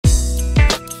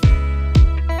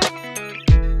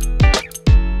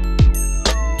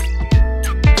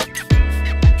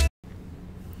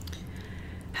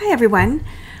everyone.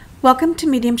 Welcome to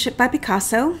Mediumship by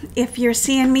Picasso. If you're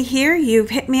seeing me here, you've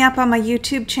hit me up on my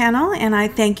YouTube channel, and I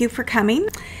thank you for coming.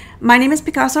 My name is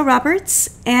Picasso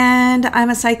Roberts, and I'm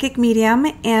a psychic medium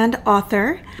and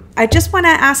author. I just want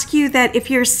to ask you that if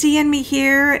you're seeing me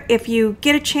here, if you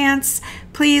get a chance,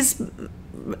 please,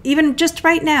 even just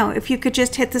right now, if you could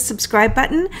just hit the subscribe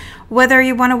button, whether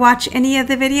you want to watch any of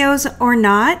the videos or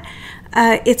not.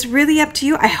 It's really up to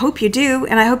you. I hope you do,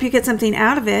 and I hope you get something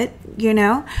out of it, you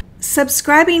know.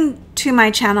 Subscribing to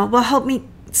my channel will help me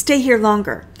stay here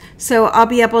longer. So I'll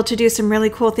be able to do some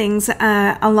really cool things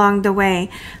along the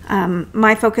way.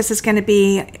 My focus is going to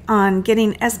be on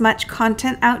getting as much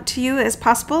content out to you as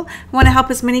possible. I want to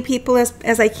help as many people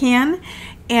as I can.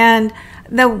 And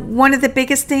one of the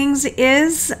biggest things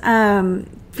is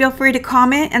feel free to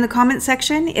comment in the comment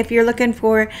section if you're looking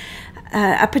for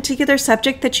a particular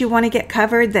subject that you want to get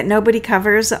covered that nobody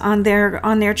covers on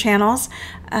their channels.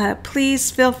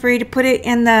 Please feel free to put it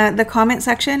in the comment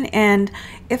section, and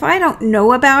if I don't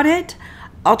know about it,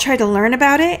 I'll try to learn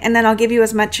about it, and then I'll give you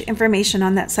as much information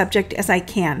on that subject as I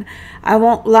can. I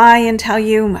won't lie and tell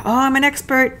you, oh, I'm an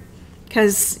expert,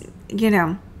 because, you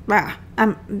know,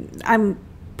 I'm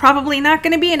probably not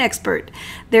going to be an expert.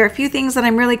 There are a few things that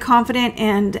I'm really confident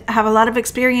and have a lot of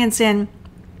experience in,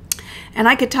 and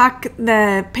I could talk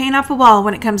the paint off a wall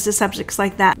when it comes to subjects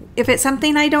like that. If it's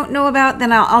something I don't know about,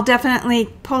 then I'll definitely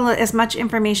pull as much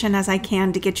information as I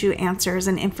can to get you answers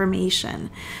and information.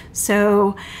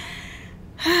 So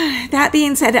that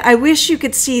being said, I wish you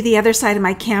could see the other side of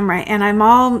my camera, and I'm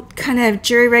all kind of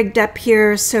jury-rigged up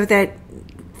here so that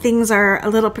things are a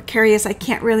little precarious. I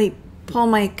can't really pull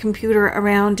my computer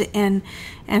around and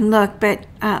look, but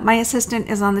my assistant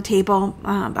is on the table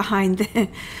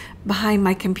behind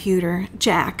my computer,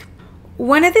 Jack.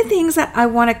 One of the things that I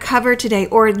want to cover today,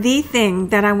 or the thing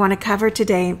that I want to cover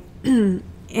today,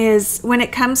 is when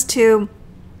it comes to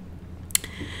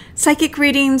psychic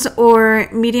readings or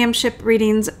mediumship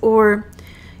readings, or,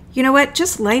 you know what,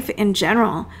 just life in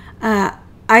general.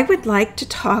 I would like to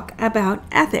talk about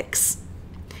ethics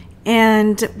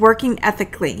and working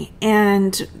ethically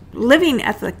and living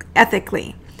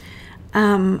ethically.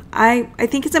 I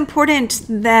think it's important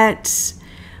that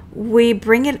we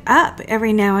bring it up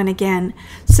every now and again.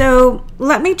 So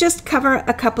let me just cover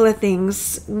a couple of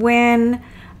things. When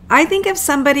I think of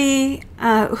somebody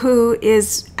who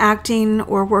is acting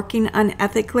or working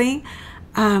unethically,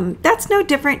 that's no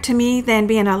different to me than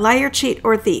being a liar, cheat,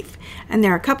 or thief. And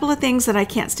there are a couple of things that I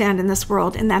can't stand in this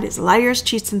world, and that is liars,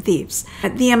 cheats, and thieves.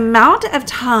 The amount of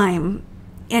time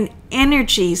and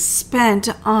energy spent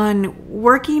on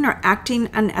working or acting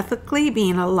unethically,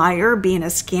 being a liar, being a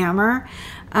scammer,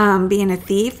 being a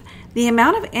thief, the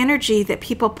amount of energy that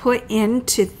people put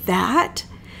into that,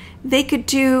 they could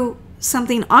do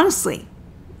something honestly.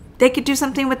 They could do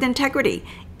something with integrity.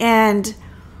 And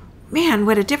man,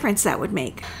 what a difference that would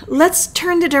make. Let's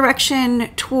turn the direction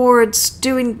towards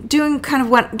doing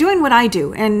what I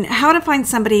do, and how to find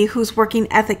somebody who's working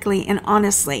ethically and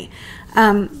honestly.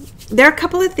 There are a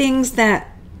couple of things that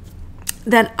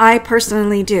I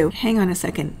personally do. Hang on a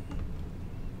second.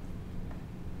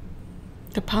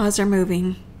 The paws are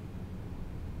moving.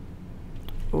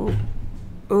 Oh,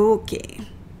 okay.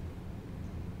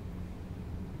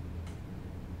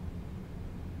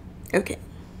 Okay.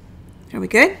 Are we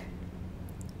good?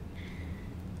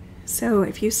 So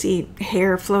if you see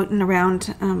hair floating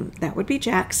around, that would be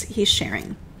Jack's. He's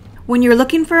sharing. When you're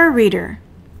looking for a reader,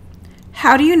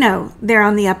 how do you know they're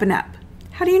on the up and up?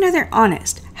 How do you know they're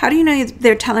honest? How do you know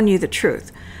they're telling you the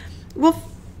truth? Well,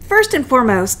 first and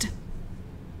foremost,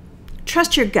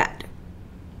 trust your gut.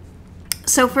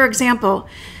 So for example,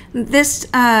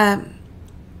 I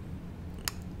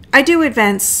do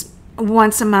events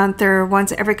once a month or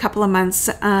once every couple of months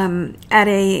at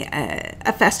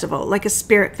a festival, like a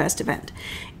spirit fest event.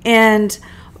 And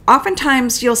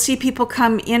oftentimes you'll see people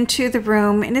come into the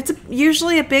room, and it's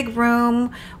usually a big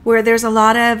room where there are a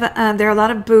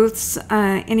lot of booths,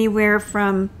 anywhere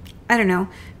from, I don't know,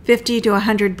 50 to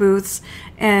 100 booths,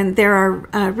 and there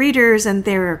are readers, and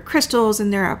there are crystals,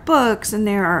 and there are books, and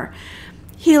there are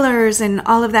healers, and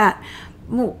all of that.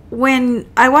 When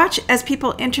I watch as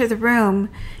people enter the room,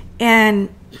 and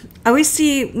I always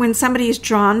see when somebody is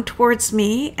drawn towards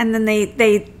me, and then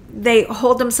they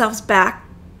hold themselves back,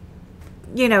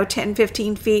 10,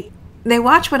 15 feet. They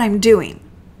watch what I'm doing,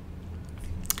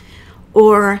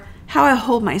 or how I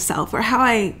hold myself, or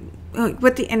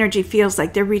what the energy feels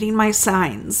like. They're reading my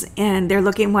signs, and they're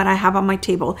looking what I have on my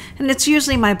table. And it's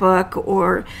usually my book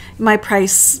or my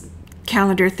price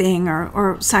calendar thing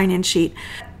or sign-in sheet.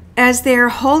 As they're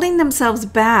holding themselves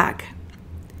back,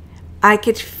 I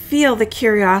could feel the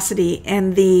curiosity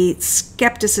and the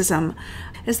skepticism.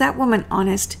 Is that woman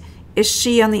honest? Is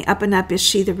she on the up and up? Is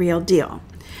she the real deal?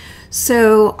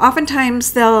 So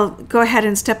oftentimes they'll go ahead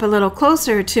and step a little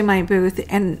closer to my booth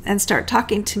and start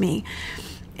talking to me.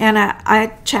 And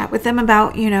I chat with them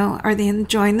about, are they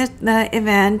enjoying the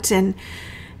event? And,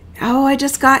 oh, I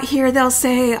just got here. They'll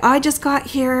say, I just got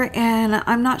here and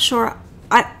I'm not sure.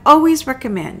 I always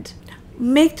recommend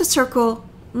make the circle,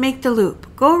 make the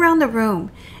loop, go around the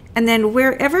room. And then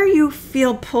wherever you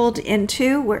feel pulled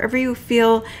into, wherever you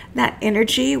feel that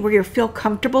energy, where you feel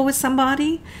comfortable with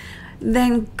somebody,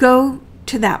 then go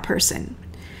to that person.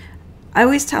 I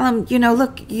always tell them,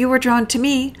 look, you were drawn to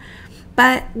me,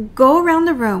 but go around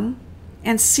the room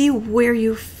and see where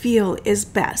you feel is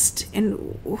best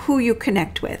and who you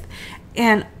connect with.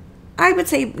 And I would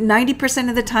say 90%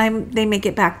 of the time they make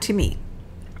it back to me.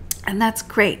 And that's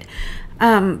great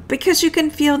because you can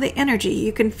feel the energy.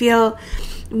 You can feel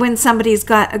when somebody's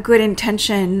got a good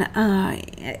intention,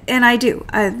 and I do,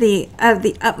 the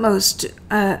utmost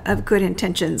of good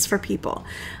intentions for people.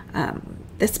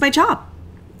 That's my job.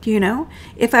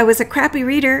 If I was a crappy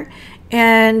reader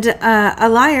and a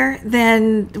liar,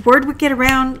 then word would get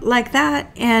around like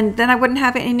that, and then I wouldn't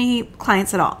have any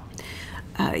clients at all.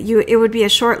 It would be a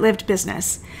short-lived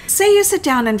business. Say you sit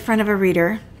down in front of a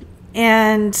reader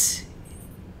and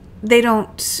they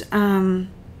don't,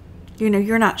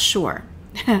 you're not sure.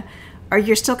 Or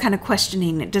you're still kind of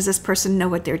questioning, does this person know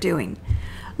what they're doing?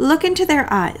 Look into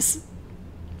their eyes.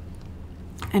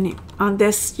 And on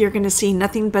this, you're going to see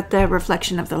nothing but the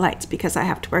reflection of the lights because I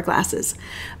have to wear glasses.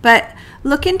 But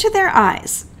look into their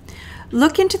eyes.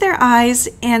 Look into their eyes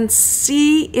and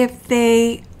see if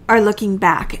they are looking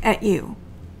back at you.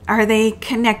 Are they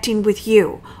connecting with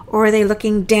you? Or are they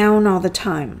looking down all the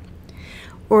time?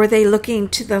 Or are they looking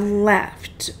to the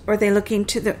left? Or are they looking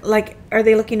to the, are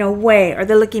they looking away? Are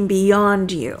they looking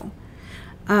beyond you?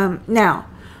 Now,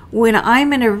 when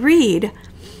I'm in a read,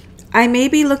 I may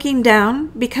be looking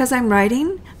down because I'm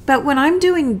writing, but when I'm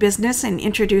doing business and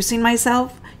introducing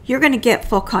myself, you're going to get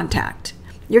full contact.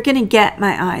 You're going to get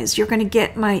my eyes. You're going to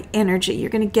get my energy. You're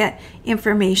going to get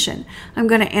information. I'm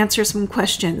going to answer some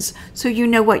questions so you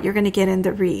know what you're going to get in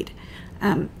the read.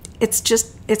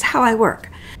 It's how I work.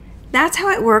 That's how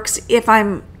it works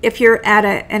if you're at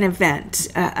an event,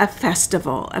 a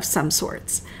festival of some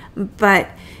sorts. But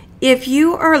if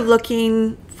you are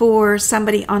looking for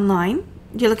somebody online,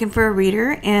 you're looking for a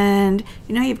reader, and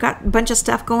you've got a bunch of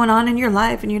stuff going on in your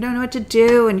life and you don't know what to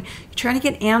do and you're trying to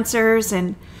get answers,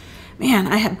 and man,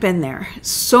 I have been there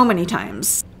so many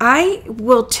times. I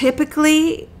will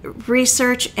typically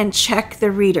research and check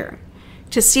the reader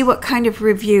to see what kind of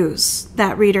reviews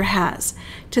that reader has,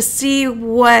 to see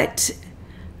what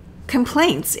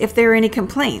complaints, if there are any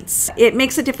complaints. It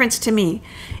makes a difference to me.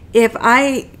 If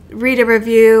I read a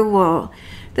review, well,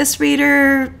 this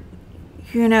reader,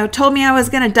 told me I was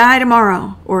going to die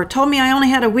tomorrow, or told me I only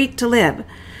had a week to live.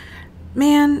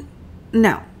 Man,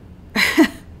 no.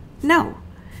 No.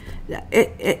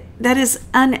 That is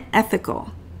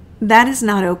unethical. That is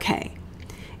not okay.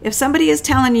 If somebody is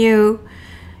telling you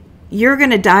you're going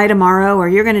to die tomorrow, or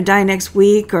you're going to die next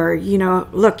week, or,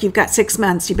 look, you've got 6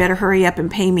 months, you better hurry up and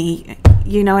pay me,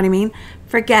 you know what I mean?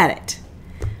 Forget it.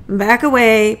 Back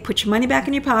away, put your money back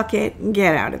in your pocket, and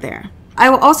get out of there. I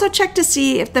will also check to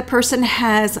see if the person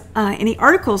has any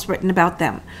articles written about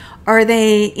them. Are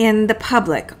they in the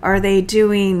public? Are they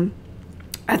teaching?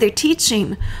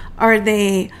 Are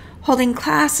they holding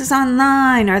classes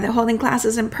online? Are they holding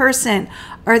classes in person?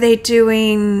 Are they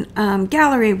doing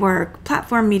gallery work,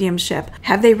 platform mediumship?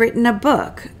 Have they written a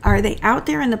book? Are they out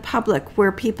there in the public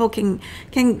where people can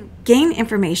gain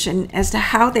information as to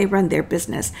how they run their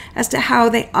business, as to how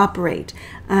they operate,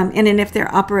 and if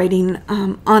they're operating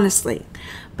honestly?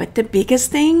 But the biggest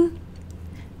thing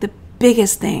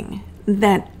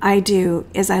that I do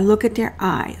is I look at their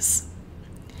eyes.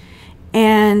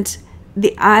 And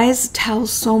the eyes tell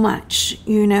so much,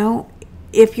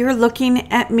 If you're looking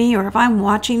at me, or if I'm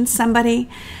watching somebody,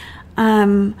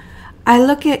 I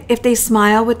look at if they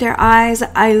smile with their eyes.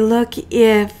 I look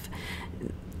if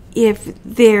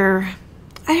they're,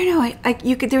 I don't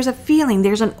know, there's a feeling,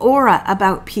 there's an aura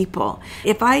about people.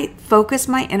 If I focus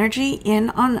my energy in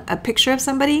on a picture of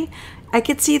somebody, I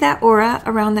could see that aura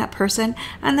around that person,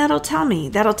 and that'll tell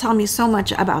me so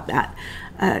much about that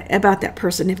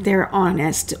person, if they're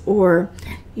honest or,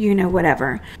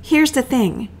 whatever. Here's the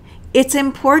thing. It's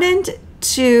important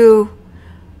to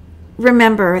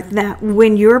remember that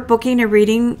when you're booking a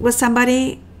reading with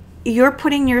somebody, you're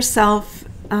putting yourself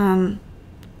out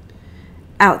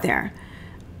there.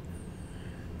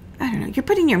 I don't know, you're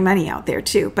putting your money out there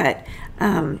too, but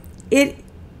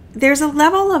there's a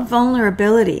level of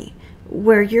vulnerability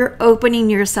where you're opening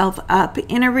yourself up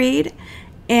in a read,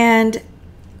 and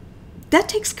that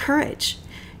takes courage.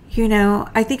 You know,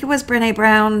 I think it was Brené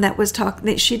Brown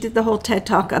that she did the whole TED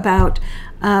Talk about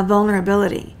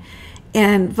vulnerability.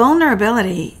 And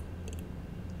vulnerability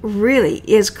really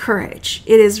is courage.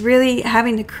 It is really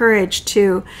having the courage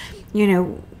to, you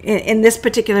know, in this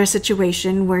particular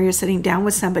situation where you're sitting down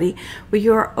with somebody, where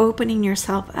you're opening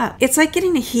yourself up. It's like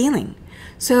getting a healing.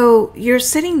 So you're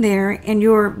sitting there and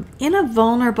you're in a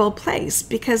vulnerable place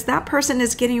because that person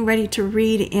is getting ready to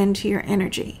read into your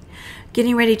energy,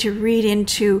 getting ready to read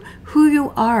into who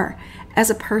you are as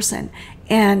a person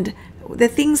and the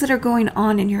things that are going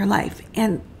on in your life.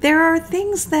 And there are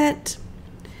things that,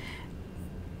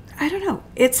 I don't know,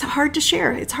 it's hard to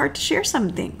share. It's hard to share some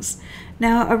things.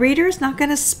 Now, a reader is not going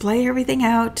to splay everything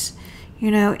out, you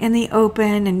know, in the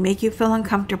open and make you feel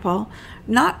uncomfortable.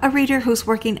 Not a reader who's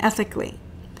working ethically.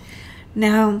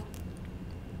 Now,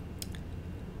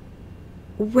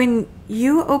 when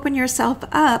you open yourself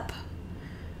up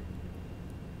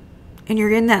and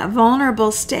you're in that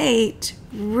vulnerable state,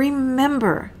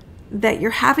 remember that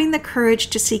you're having the courage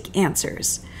to seek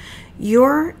answers.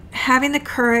 You're having the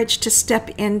courage to step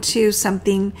into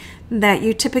something that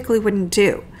you typically wouldn't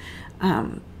do.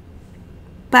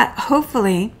 But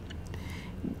hopefully,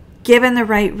 given the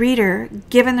right reader,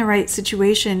 given the right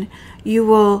situation, you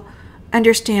will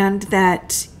understand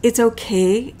that it's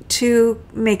okay to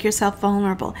make yourself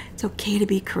vulnerable. It's okay to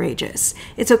be courageous.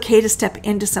 It's okay to step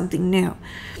into something new.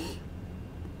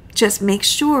 Just make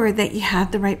sure that you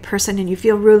have the right person and you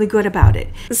feel really good about it.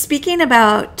 Speaking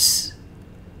about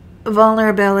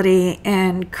vulnerability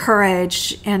and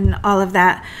courage and all of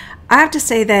that, I have to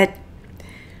say that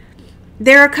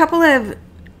there are a couple of,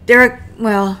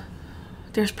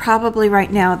 there's probably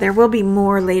right now, there will be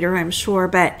more later, I'm sure,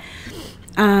 but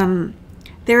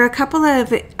there are a couple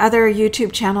of other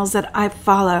YouTube channels that I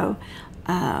follow.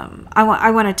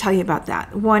 I want to tell you about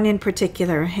that. One in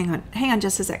particular, hang on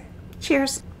just a sec.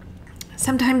 Cheers.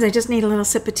 Sometimes I just need a little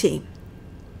sip of tea.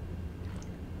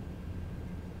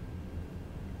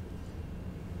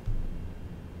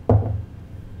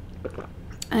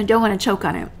 I don't want to choke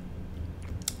on it.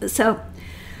 So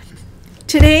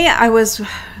today I was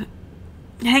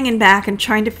hanging back and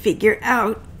trying to figure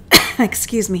out,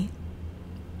 excuse me,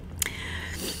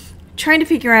 trying to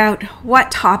figure out what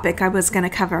topic I was going to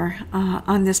cover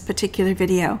on this particular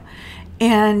video.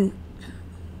 And,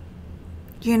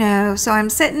 you know, so I'm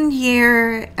sitting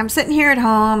here at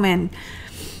home, and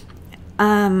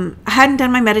I hadn't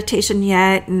done my meditation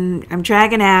yet, and I'm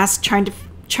dragging ass trying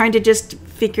to just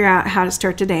figure out how to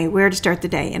start today, where to start the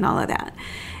day, and all of that.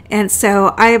 And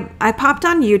so I popped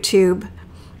on YouTube.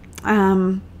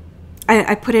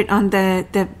 I put it on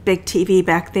the big TV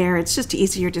back there. It's just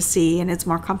easier to see and it's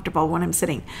more comfortable when I'm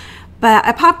sitting. But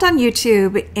I popped on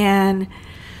YouTube, and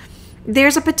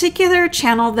there's a particular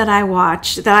channel that I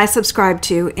watch, that I subscribe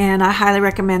to, and I highly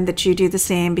recommend that you do the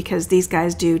same because these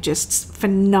guys do just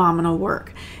phenomenal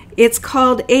work. It's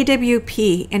called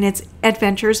AWP, and it's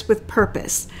Adventures with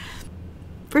Purpose.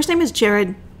 First name is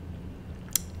Jared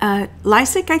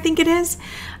Lysick, I think it is.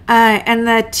 And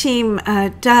the team,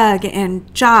 Doug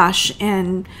and Josh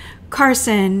and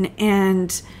Carson,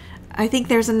 and I think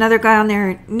there's another guy on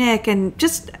there, Nick, and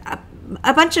just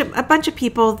a bunch of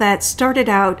people that started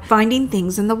out finding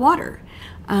things in the water,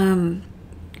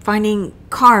 finding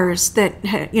cars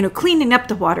that, you know, cleaning up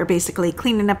the water, basically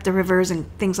cleaning up the rivers and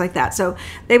things like that. So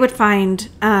they would find,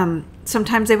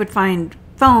 sometimes they would find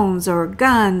phones or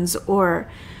guns or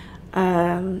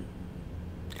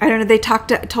I don't know, they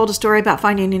told a story about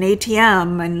finding an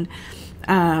ATM and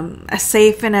a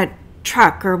safe in a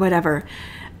truck or whatever.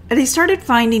 They started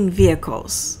finding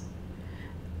vehicles.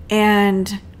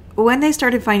 And when they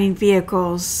started finding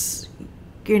vehicles,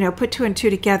 you know, put two and two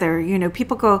together, you know,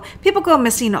 people go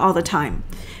missing all the time.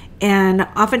 And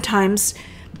oftentimes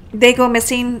they go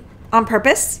missing on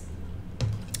purpose.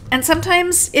 And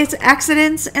sometimes it's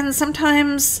accidents, and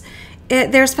sometimes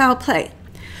there's foul play.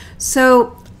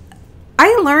 So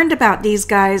I learned about these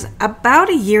guys about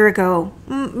a year ago,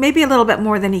 maybe a little bit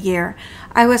more than a year.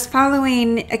 I was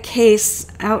following a case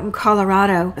out in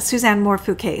Colorado, a Suzanne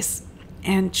Morphew case,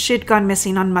 and she'd gone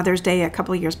missing on Mother's Day a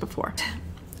couple of years before.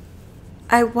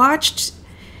 I watched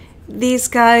these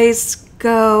guys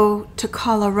go to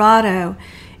Colorado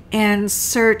and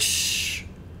search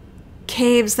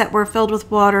caves that were filled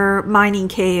with water, mining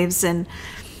caves and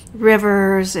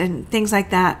rivers and things like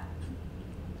that.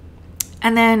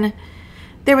 And then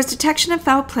there was detection of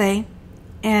foul play,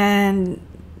 and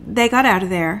they got out of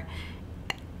there.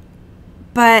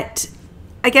 But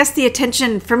I guess the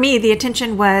attention for me, the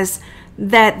attention was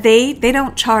that they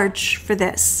don't charge for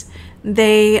this.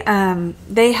 They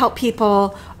help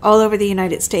people all over the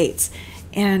United States,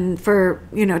 and for,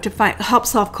 you know, to help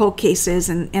solve cold cases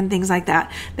and things like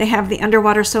that. They have the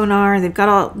underwater sonar.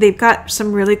 They've got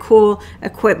some really cool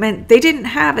equipment. They didn't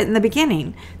have it in the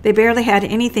beginning. They barely had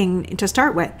anything to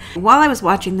start with. While I was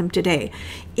watching them today,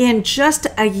 in just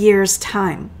a year's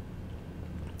time,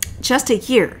 just a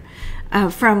year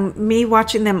from me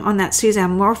watching them on that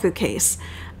Suzanne Morphew case,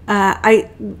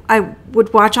 I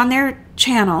would watch on their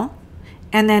channel,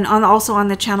 and then also on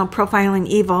the channel Profiling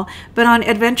Evil, but on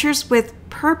Adventures with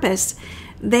Purpose,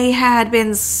 they had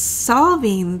been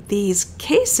solving these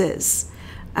cases,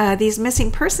 these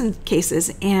missing person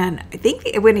cases, and I think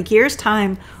in a year's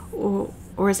time,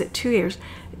 or is it 2 years,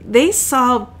 they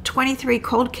solved 23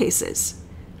 cold cases.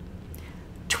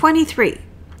 23.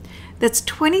 That's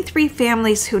 23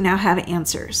 families who now have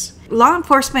answers. Law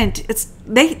enforcement,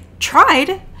 they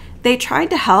tried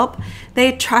to help.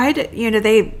 They tried, you know,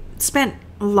 they spent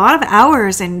a lot of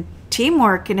hours and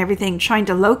teamwork and everything trying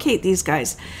to locate these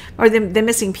guys, or the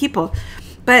missing people,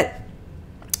 but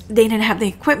they didn't have the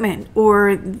equipment,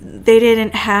 or they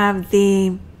didn't have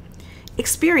the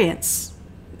experience.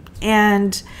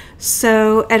 And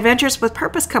so Adventures with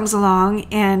Purpose comes along,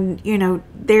 and, you know,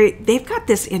 they've got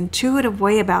this intuitive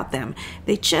way about them.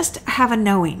 They just have a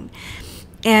knowing,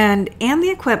 and the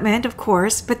equipment, of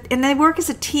course, and they work as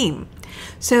a team.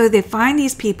 So they find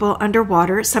these people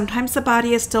underwater. Sometimes the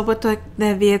body is still with the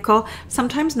vehicle,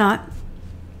 sometimes not.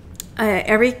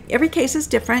 Every case is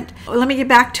different. Let me get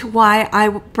back to why I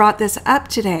brought this up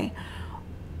today.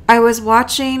 I was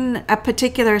watching a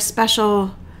particular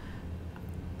special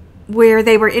where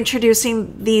they were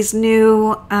introducing these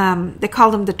new, they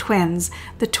call them the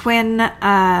twin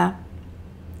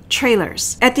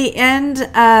trailers. At the end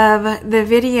of the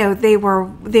video, they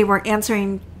were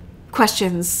answering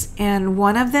questions, and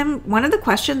one of the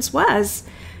questions was,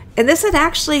 and this had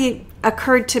actually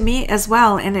occurred to me as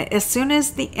well, and as soon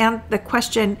as the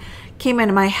question came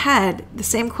into my head, the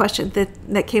same question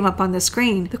that came up on the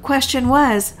screen, the question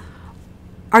was,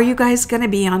 are you guys going to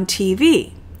be on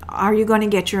TV? Are you going to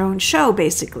get your own show,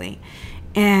 basically?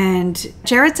 And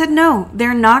Jared said no,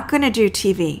 they're not going to do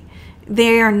TV.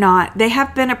 They are not. They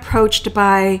have been approached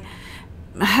by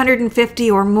 150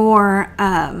 or more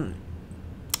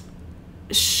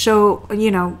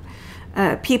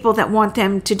people that want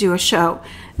them to do a show.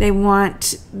 They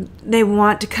want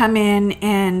to come in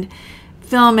and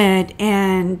film it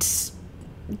and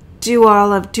do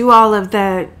all of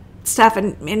the stuff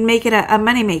and make it a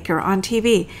moneymaker on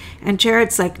TV. And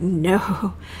Jared's like,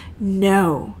 no.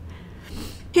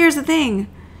 Here's the thing.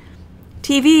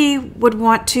 TV would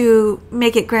want to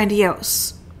make it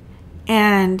grandiose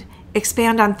and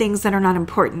expand on things that are not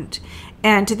important.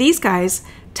 And to these guys,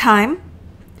 time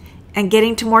and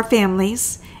getting to more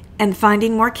families and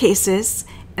finding more cases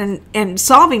and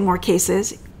solving more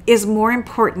cases is more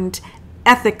important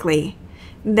ethically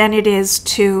than it is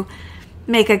to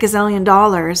make $1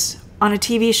 gazillion on a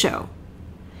TV show.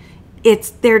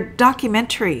 They're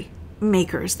documentary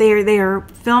makers. They are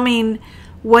filming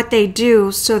what they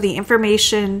do so the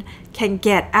information can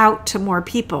get out to more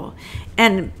people.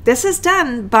 And this is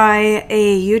done by on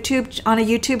a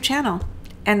YouTube channel.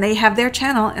 And they have their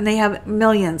channel, and they have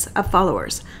millions of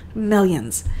followers.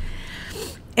 Millions.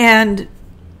 And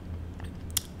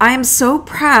I am so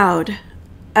proud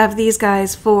of these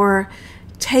guys for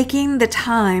taking the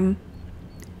time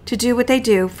to do what they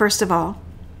do, first of all.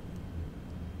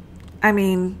 I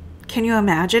mean, can you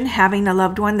imagine having a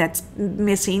loved one that's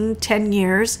missing 10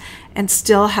 years and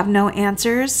still have no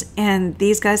answers, and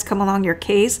these guys come along your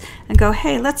case and go,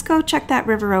 hey, let's go check that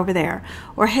river over there,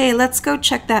 or hey, let's go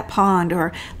check that pond,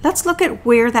 or let's look at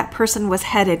where that person was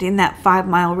headed in that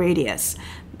 5-mile radius.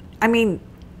 I mean,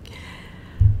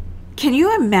 can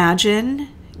you imagine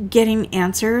getting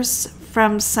answers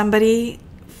from somebody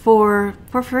for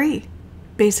free?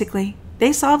 Basically,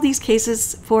 they solve these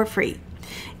cases for free.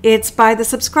 It's by the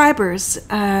subscribers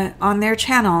on their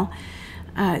channel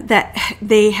that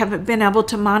they have been able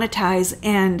to monetize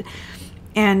and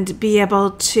be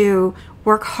able to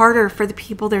work harder for the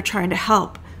people they're trying to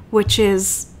help, which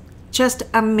is just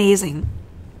amazing.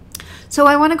 So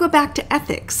I want to go back to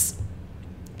ethics.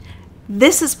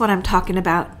 This is what I'm talking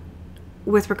about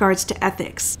with regards to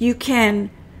ethics. You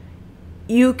can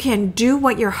do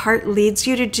what your heart leads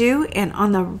you to do, and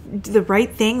on the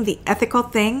right thing, the ethical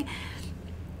thing,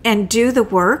 and do the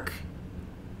work,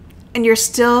 and you're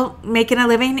still making a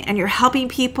living and you're helping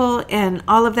people and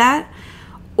all of that.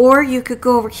 Or you could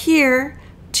go over here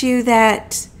to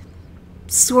that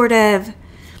sort of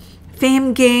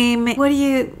fame game.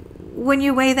 When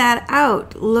you weigh that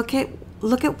out, look at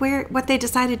what they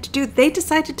decided to do. They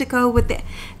decided to go with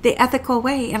the ethical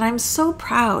way, and I'm so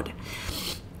proud.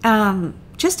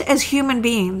 Just as human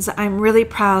beings, I'm really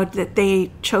proud that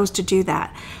they chose to do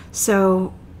that.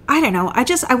 So I don't know.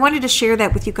 I wanted to share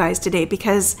that with you guys today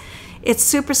because it's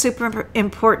super, super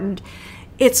important.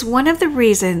 It's one of the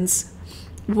reasons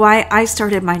why I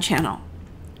started my channel.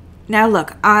 Now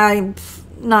look, I'm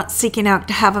not seeking out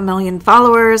to have 1 million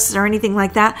followers or anything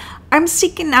like that. I'm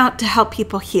seeking out to help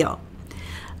people heal,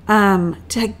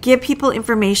 to give people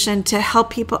information, to help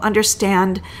people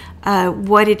understand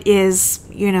what it is,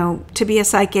 to be a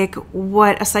psychic,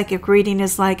 what a psychic reading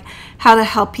is like, how to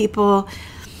help people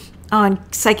on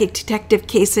psychic detective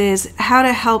cases, how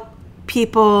to help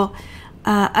people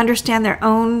understand their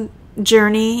own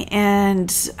journey and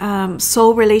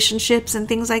soul relationships and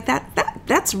things like that.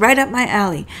 That's right up my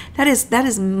alley. That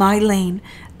is my lane.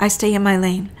 I stay in my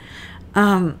lane.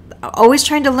 Always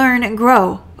trying to learn and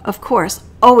grow, of course.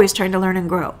 Always trying to learn and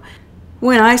grow.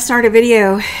 When I start a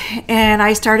video and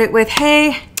I start it with,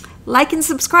 hey, like and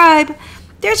subscribe,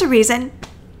 there's a reason.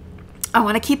 I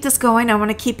want to keep this going. I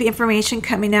want to keep the information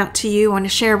coming out to you. I want to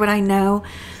share what I know,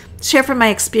 share from my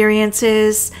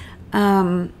experiences.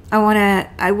 I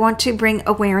want to bring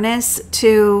awareness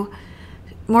to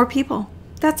more people.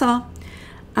 That's all.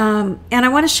 And I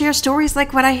want to share stories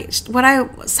like what I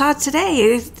saw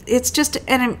today. It's just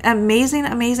an amazing,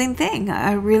 amazing thing.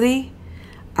 I really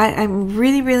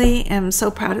am so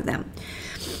proud of them.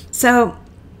 So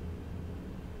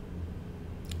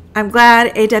I'm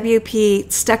glad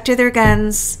AWP stuck to their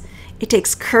guns. It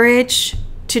takes courage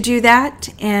to do that.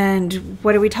 And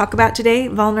what do we talk about today?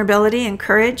 Vulnerability and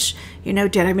courage.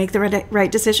 Did I make the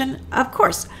right decision? Of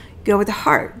course. Go with the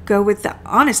heart. Go with the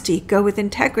honesty. Go with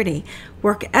integrity.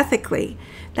 Work ethically.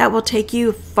 That will take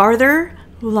you farther,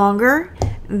 longer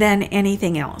than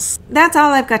anything else. That's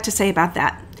all I've got to say about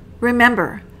that.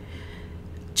 Remember,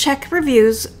 check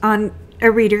reviews on a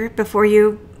reader before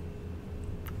you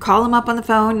call them up on the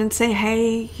phone and say,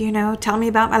 hey, tell me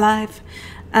about my life.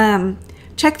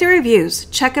 Check the reviews.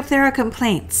 Check if there are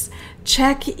complaints.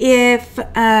 Check if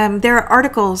there are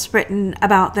articles written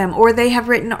about them, or they have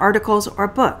written articles or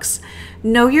books.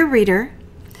 Know your reader,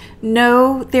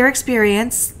 know their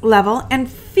experience level, and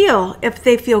feel if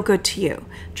they feel good to you.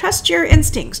 Trust your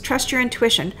instincts. Trust your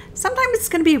intuition. Sometimes it's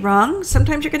going to be wrong.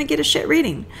 Sometimes you're going to get a shit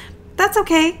reading. That's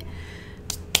okay.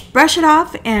 Brush it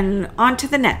off and on to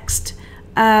the next.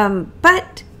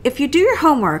 But if you do your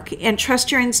homework and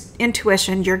trust your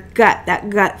intuition, your gut, that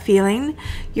gut feeling,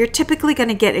 you're typically going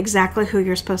to get exactly who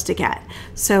you're supposed to get.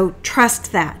 So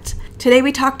trust that. Today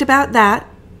we talked about that,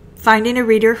 finding a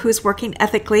reader who's working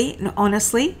ethically and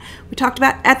honestly. We talked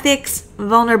about ethics,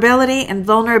 vulnerability, and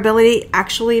vulnerability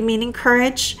actually meaning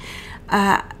courage.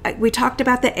 We talked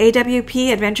about the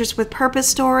AWP, Adventures with Purpose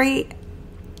story.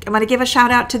 I'm going to give a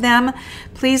shout out to them.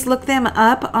 Please look them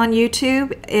up on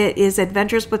YouTube. It is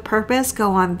Adventures with Purpose.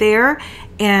 Go on there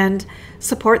and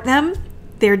support them.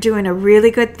 They're doing a really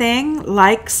good thing.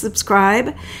 Like,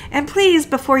 subscribe. And please,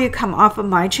 before you come off of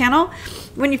my channel,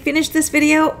 when you finish this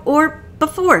video or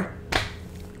before,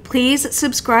 please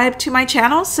subscribe to my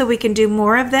channel so we can do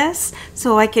more of this,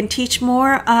 so I can teach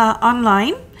more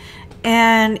online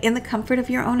and in the comfort of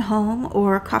your own home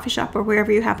or coffee shop or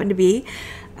wherever you happen to be.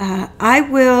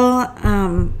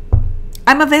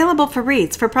 I'm available for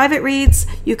reads. For private reads,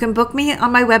 you can book me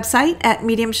on my website at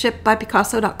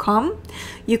mediumshipbypicasso.com.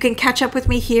 You can catch up with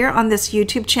me here on this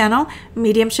YouTube channel,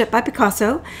 Mediumship by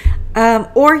Picasso,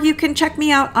 or you can check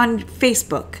me out on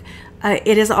Facebook.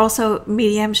 It is also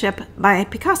Mediumship by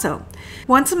Picasso.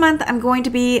 Once a month, I'm going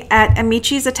to be at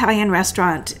Amici's Italian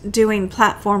restaurant doing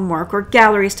platform work or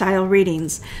gallery style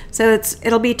readings. So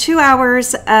it'll be 2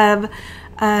 hours of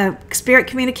spirit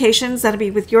communications that'll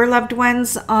be with your loved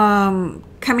ones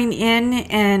coming in,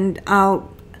 and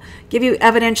I'll give you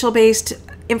evidential based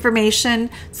information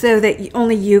so that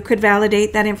only you could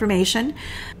validate that information.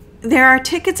 There are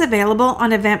tickets available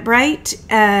on Eventbrite.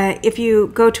 If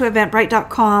you go to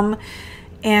eventbrite.com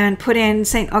and put in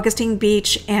St. Augustine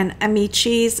Beach and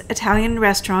Amici's Italian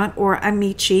restaurant, or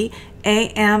Amici,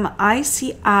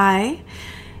 AMICI,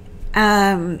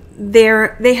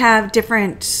 they have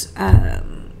different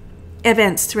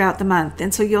events throughout the month,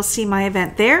 and so you'll see my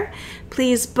event there.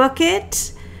 Please book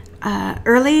it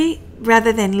early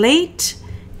rather than late,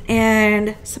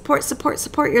 and support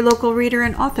your local reader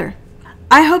and author.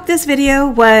 I hope this video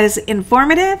was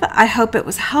informative. I hope it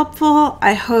was helpful.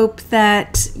 I hope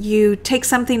that you take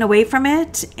something away from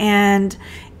it, and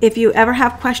if you ever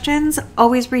have questions,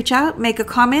 always reach out, make a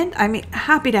comment. I'm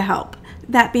happy to help.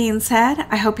 that being said,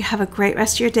 I hope you have a great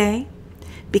rest of your day.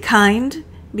 Be kind,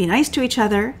 be nice to each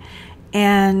other,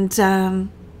 and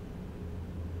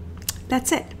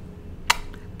that's it.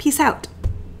 Peace out.